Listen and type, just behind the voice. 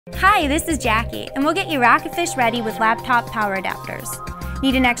Hi, this is Jackie, and we'll get you Rocketfish ready with laptop power adapters.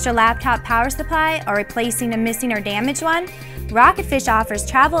 Need an extra laptop power supply or replacing a missing or damaged one? Rocketfish offers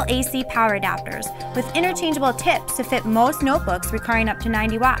travel AC power adapters with interchangeable tips to fit most notebooks requiring up to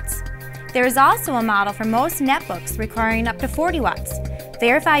 90 watts. There is also a model for most netbooks requiring up to 40 watts.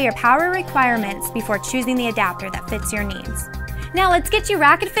 Verify your power requirements before choosing the adapter that fits your needs. Now let's get you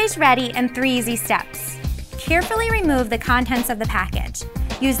Rocketfish ready in 3 easy steps. Carefully remove the contents of the package.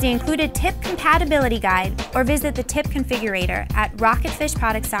 Use the included tip compatibility guide or visit the tip configurator at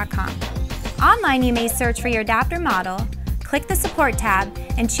rocketfishproducts.com. Online, you may search for your adapter model, click the support tab,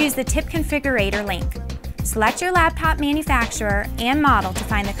 and choose the tip configurator link. Select your laptop manufacturer and model to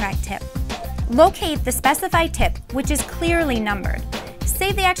find the correct tip. Locate the specified tip, which is clearly numbered.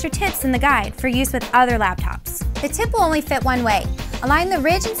 Save the extra tips in the guide for use with other laptops. The tip will only fit one way. Align the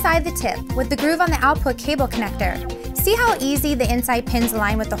ridge inside the tip with the groove on the output cable connector. See how easy the inside pins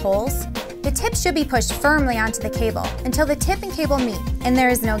align with the holes? The tip should be pushed firmly onto the cable until the tip and cable meet and there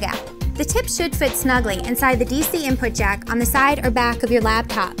is no gap. The tip should fit snugly inside the DC input jack on the side or back of your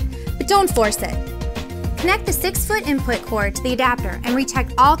laptop, but don't force it. Connect the 6-foot input cord to the adapter and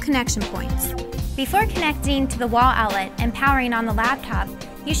recheck all connection points. Before connecting to the wall outlet and powering on the laptop,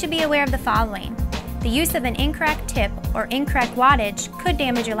 you should be aware of the following. The use of an incorrect tip or incorrect wattage could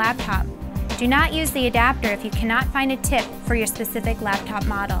damage your laptop. Do not use the adapter if you cannot find a tip for your specific laptop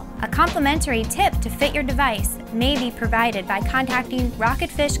model. A complimentary tip to fit your device may be provided by contacting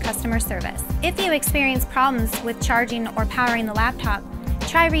Rocketfish customer service. If you experience problems with charging or powering the laptop,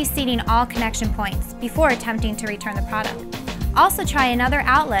 try reseating all connection points before attempting to return the product. Also try another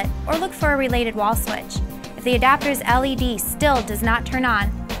outlet or look for a related wall switch. If the adapter's LED still does not turn on,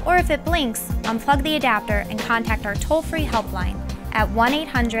 or if it blinks, unplug the adapter and contact our toll-free helpline at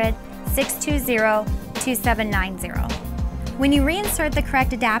 1-800-620-2790. When you reinsert the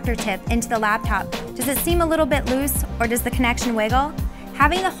correct adapter tip into the laptop, does it seem a little bit loose or does the connection wiggle?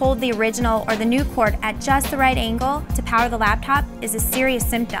 Having to hold the original or the new cord at just the right angle to power the laptop is a serious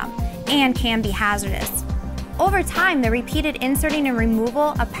symptom and can be hazardous. Over time, the repeated inserting and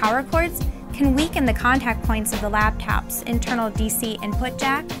removal of power cords can weaken the contact points of the laptop's internal DC input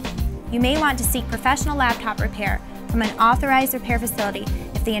jack. You may want to seek professional laptop repair from an authorized repair facility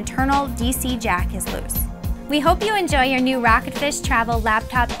if the internal DC jack is loose. We hope you enjoy your new Rocketfish Travel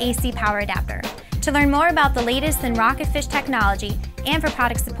Laptop AC Power Adapter. To learn more about the latest in Rocketfish technology and for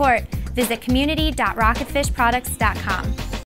product support, visit community.rocketfishproducts.com.